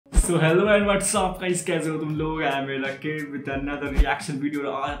So hello and WhatsApp guys, कैसे हो तुम लोग? I am lucky with another reaction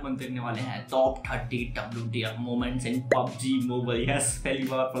video. आज हम करने वाले हैं टॉप 30 WTF मोमेंट्स इन PUBG मोबाइल। यस, पहली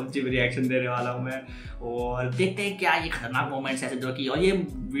बार PUBG में रिएक्शन देने वाला हूं मैं और देखते हैं क्या ये खतरनाक मोमेंट्स ऐसे जो कि, और ये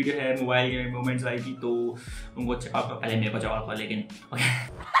वीडियो है मोबाइल गेम मोमेंट्स आएगी तो उनको चेकआउट करो। पहले मेरे को चेकआउट करो लेकिन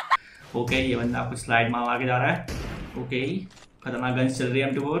ओके ये बंदा कुछ स्लाइड मार के जा रहा है। ओके खतरनाक गन्स चल रही है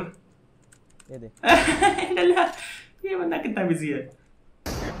M24। ये देख ये बंदा कितना बिजी है।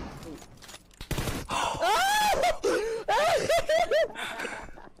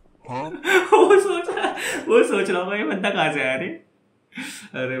 वो सोच रहा होगा ये बंदा कहाँ से आया रे।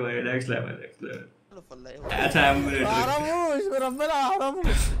 अरे भाई नेक्स्ट लेवल। अच्छा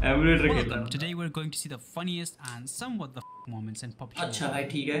एमुलेटर खेलना। Today we're going to see the funniest and somewhat the moments in PUBG. अच्छा भाई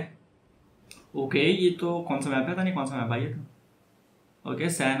ठीक है। ओके ये तो कौन सा मैप है? पता नहीं कौन सा मैप भाई ये तो। ओके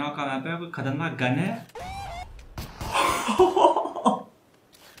सैनो का मैप है। कोई खतरनाक गन है।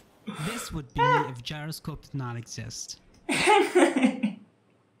 This would be if gyroscope did not exist.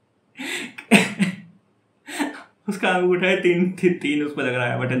 उसका अंगूठा है तीन उस पर लग रहा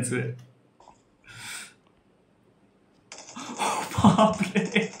है बटन से। बाप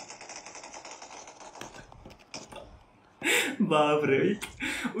रे बाप रे,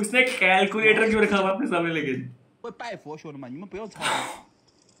 उसने कैलकुलेटर क्यों रखा हुआ अपने सामने? लेकिन ओ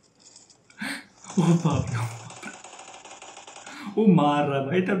बाप रे, वो मार रहा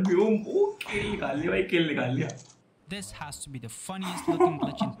भाई तब भी। वो किल निकाल लिया भाई, किल निकाल लिया। This has to be the funniest looking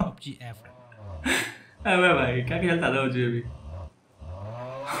glitch in PUBG ever. अबे भाई क्या खेलता था मुझे भी।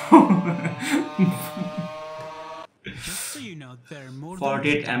 Just so you know, there are more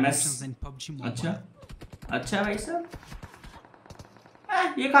 48 than MS in PUBG Mobile. अच्छा भाई साहब,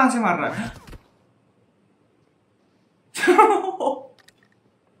 ये कहाँ से मार रहा है?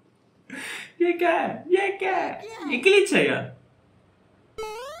 ये क्या है? ये क्या है? ये ग्लिच है यार।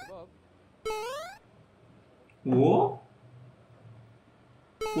 वो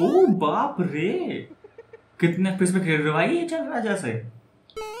ओ बाप रे, कितने पिस में खेल रहे हो भाई। ये चल रहा है जैसे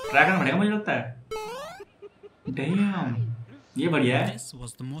ट्राई करना पड़ेगा मुझे लगता है। डैम ये बढ़िया है। This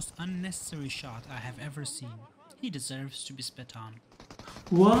was the most unnecessary shot I have ever seen. He deserves to be spit on.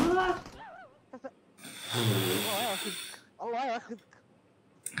 What?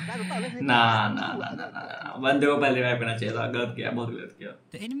 ना बंदे को पहले वाइप करना चाहिए था। गलत किया, बहुत गलत किया।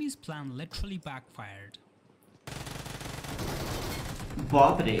 The enemy's plan literally backfired.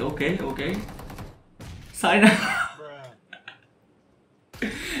 बाप रे। ओके साइड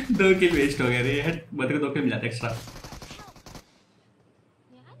 2 किल वेस्ट हो गया रे। हट, बंदे को 2 किल मिला था एक्स्ट्रा।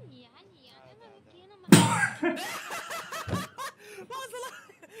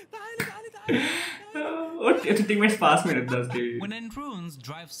 और टीममेट्स पास में रहता है उसके। When in ruins,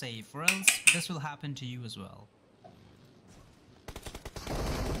 drive safe, or else this will happen to you as well.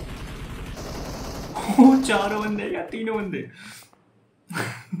 चारों बंदे या तीनों बंदे।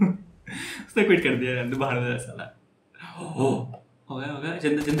 उसने क्विट कर दिया यार, बाहर में साला। हो गया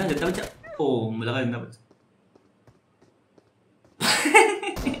जिंदा बचा। ओ मुझे लगा जिंदा बचा।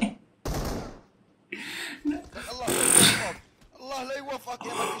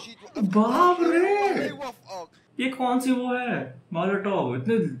 बाप रे, ये कौन सी वो है मोलोटोव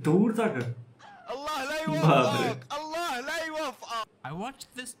इतने दूर तक? बाप रे। I watched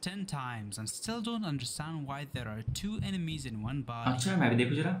this 10 times and still don't understand why there are 2 enemies in one body. अच्छा मैं भी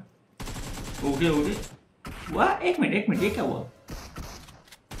देखूं जरा। ओके वाह, एक मिनट ये क्या हुआ?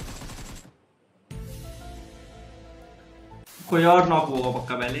 कोई और नॉक होगा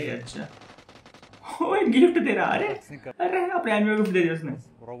पक्का पहले। अच्छा ओए गिफ्ट दे रहा है। अरे अपने आदमी को गिफ्ट दे दिया उसने।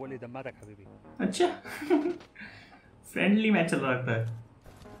 अच्छा फ्रेंडली मैच चल रहा लगता है।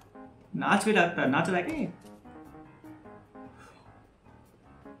 नाच भी लगता है, नाच रहा है क्या?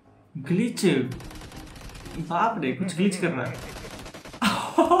 ग्लिच, बाप रे कुछ ग्लिच कर रहा है।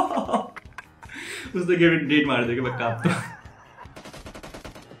 उसने गेम डेट मार देगा पक्का आप तो।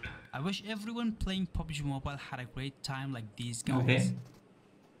 I wish everyone playing PUBG Mobile had a great time like these guys.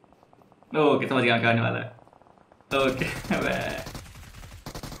 Okay समझ गया क्या होने वाला है। ओके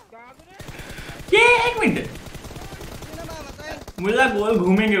ये एक मिनट, मुझे गोल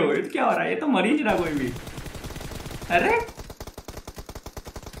घूमेंगे वो। ये तो क्या हो रहा है? ये तो मर ही नहीं रहा कोई भी। अरे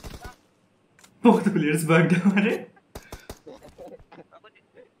बहुत प्लेयर्स भाग गए हमारे।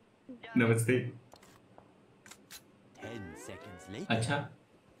 नमस्ते। अच्छा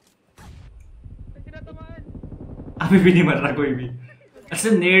अभी भी नहीं मर रहा कोई भी। अच्छा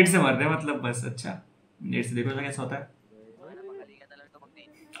नेट से मर रहे हैं मतलब बस। अच्छा नेट से देखो कैसा होता है।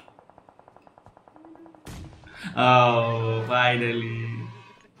 फाइनली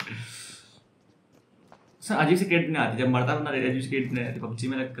सर अजीब से क्रेडिट नहीं आती, जब मरता बंदा अजीब से क्रेडिट नहीं आती। पबजी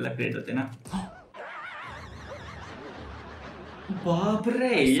में अलग क्रेडिट होते हैं ना। बाप रे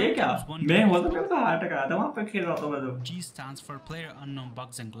ये क्या, मैं होता मैं तो हार्ट अटैक आया था वहां पे खेल रहा था मैं तो। G stands for player unknown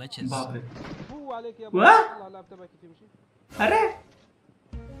bugs and glitches. बाप रे هو عليك يا وا؟ ابو اللعب تبعك تمشي. अरे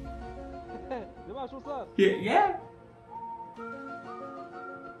جماعه شو صار؟ ये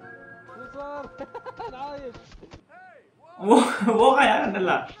شو صار؟ انا عايش. वो क्या यार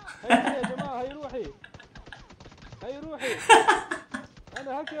अल्लाह। هي يا جماعه هي روحي. هي روحي.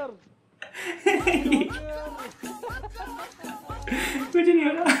 انا هاكر. कुछ नहीं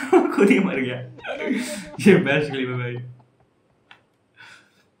हो रहा, खुद ही मर गया। ये बेस्ट क्लिप है भाई।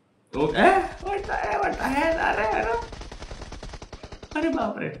 ओके व्हाट है अरे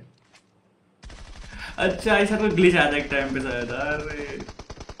बाप रे। अच्छा ऐसा कोई ग्लिच आया था एक टाइम पे शायद।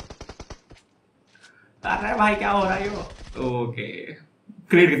 अरे भाई क्या हो रहा है यो। ओके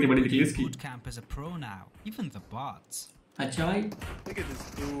क्रिएट कितनी बड़ी निकली इसकी। Boot camp is a pro now, even the bots. अच्छा भाई Look at this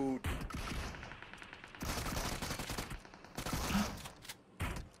dude.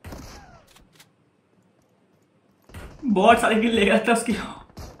 बहुत सारे किल ले गया था उसकी।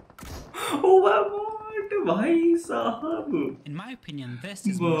 ओह भाई साहब। In my opinion, this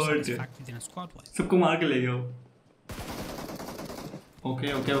is more But- satisfactory than a squad wipe. सबको मार के ले गया।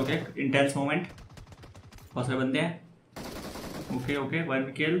 Okay okay okay intense moment. बहुत सारे बंदे हैं। ओके ओके वन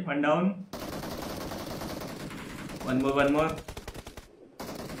किल one down one more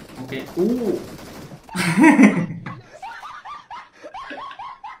okay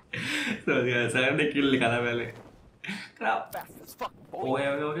समझ गया सर ने किल निकाला पहले। ओए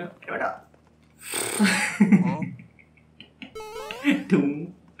ओए ओए बेटा तुम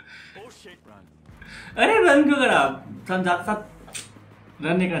अरे रन क्यों करा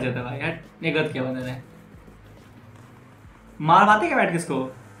रन नहीं करना चाहता भाई यार। ये गलत किया बंदे ने। मार पाते क्या बैठ किसको।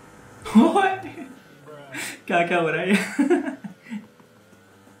 क्या क्या हो रहा है ये।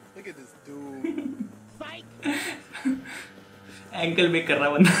 Look at this dude. Ankle bake कर रहा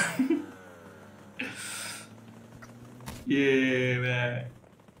बंदा। ये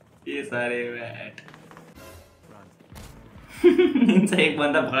बैट ये सारे बैट इनसे एक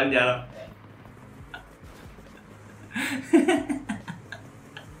बंदा भाग जा रहा।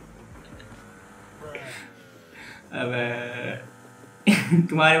 अबे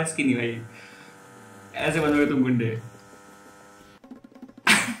तुम्हारे उसकी नहीं भाई, ऐसे बनोगे तुम गुंडे।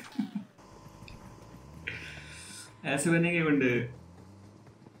 ऐसे बनेंगे गुंडे।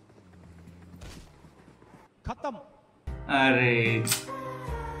 खत्म। अरे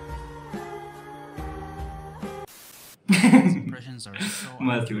Impressions are so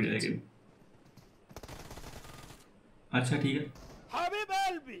मस्त वीडियो लेकिन। अच्छा ठीक है। حبيب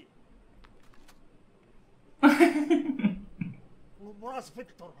قلبي. وراس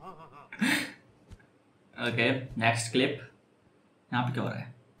فيكتور. Okay next clip. यहाँ पे क्या हो रहा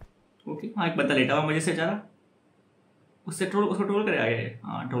है। ओके हाँ एक बंदा लेटा हुआ मुझे से जा रहा। उससे ट्रोल उसको ट्रोल करे आगे।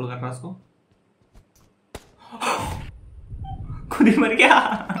 हाँ ट्रोल कर रहा उसको। खुद ही मर गया।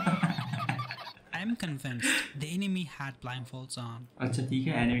 I'm convinced the enemy had blindfolds on. अच्छा ठीक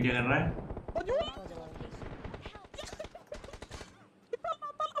है एनिमी क्या कर रहा है।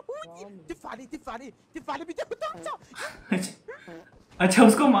 अच्छा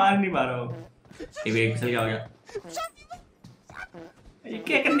उसको मार नहीं पा रहा हो। ये एक क्या हो गया। ये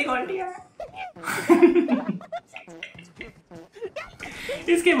क्या करने को आंटी है।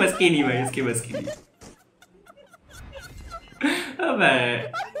 इसके बस की नहीं भाई, इसके बस की नहीं। अबे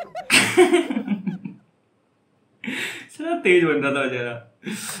चलो तेज बन रहा था बेचारा।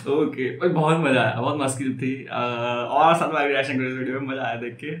 ओके भाई बहुत मजा आया, बहुत मस्त क्लिप थी। और साथ में रिएक्शन करो इस वीडियो में, मजा आया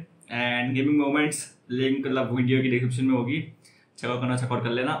देख के। एंड गेमिंग मोमेंट्स लिंक मतलब वीडियो की डिस्क्रिप्शन में होगी, चेकआउट करना, चेकआउट कर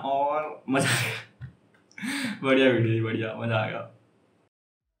लेना और मजा आएगा। बढ़िया वीडियो, बढ़िया मजा आएगा।